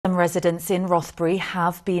residents in Rothbury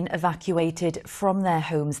have been evacuated from their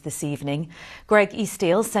homes this evening. Greg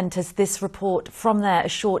Easteel sent us this report from there a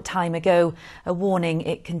short time ago, a warning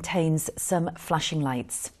it contains some flashing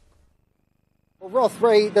lights.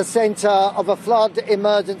 Rothbury, the centre of a flood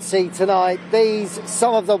emergency tonight. These,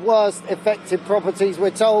 some of the worst affected properties.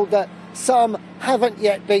 We're told that some haven't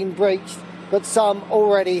yet been breached, but some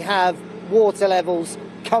already have water levels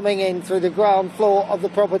coming in through the ground floor of the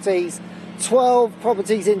properties. 12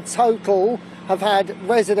 properties in total have had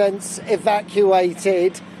residents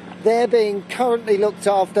evacuated. They're being currently looked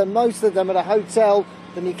after, most of them at a hotel,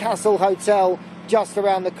 the Newcastle hotel, just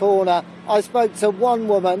around the corner. I spoke to one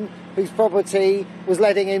woman whose property was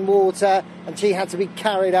letting in water and she had to be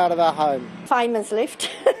carried out of her home. Fireman's lift.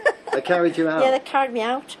 They carried you out? Yeah, they carried me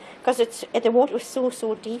out because the water was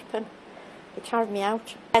so deep and they carried me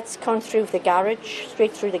out. It's gone through the garage,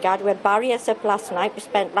 straight through the garage. We had barriers up last night. We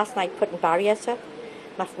spent last night putting barriers up,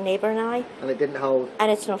 my neighbour and I. And it didn't hold?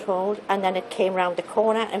 And it's not hold. And then it came round the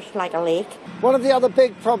corner and it was like a lake. One of the other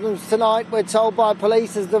big problems tonight, we're told by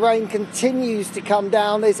police, as the rain continues to come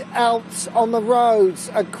down, is out on the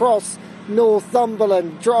roads across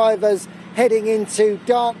Northumberland. Drivers heading into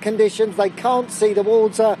dark conditions. They can't see the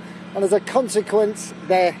water and as a consequence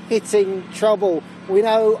they're hitting trouble. We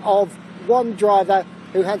know of one driver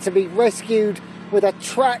who had to be rescued with a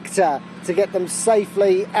tractor to get them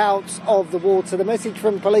safely out of the water. The message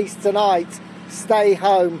from police tonight: stay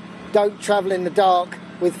home, don't travel in the dark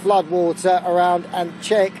with flood water around, and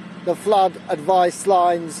check the flood advice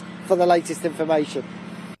lines for the latest information.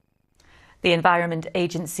 The Environment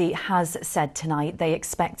Agency has said tonight they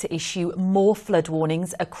expect to issue more flood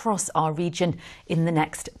warnings across our region in the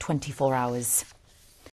next 24 hours.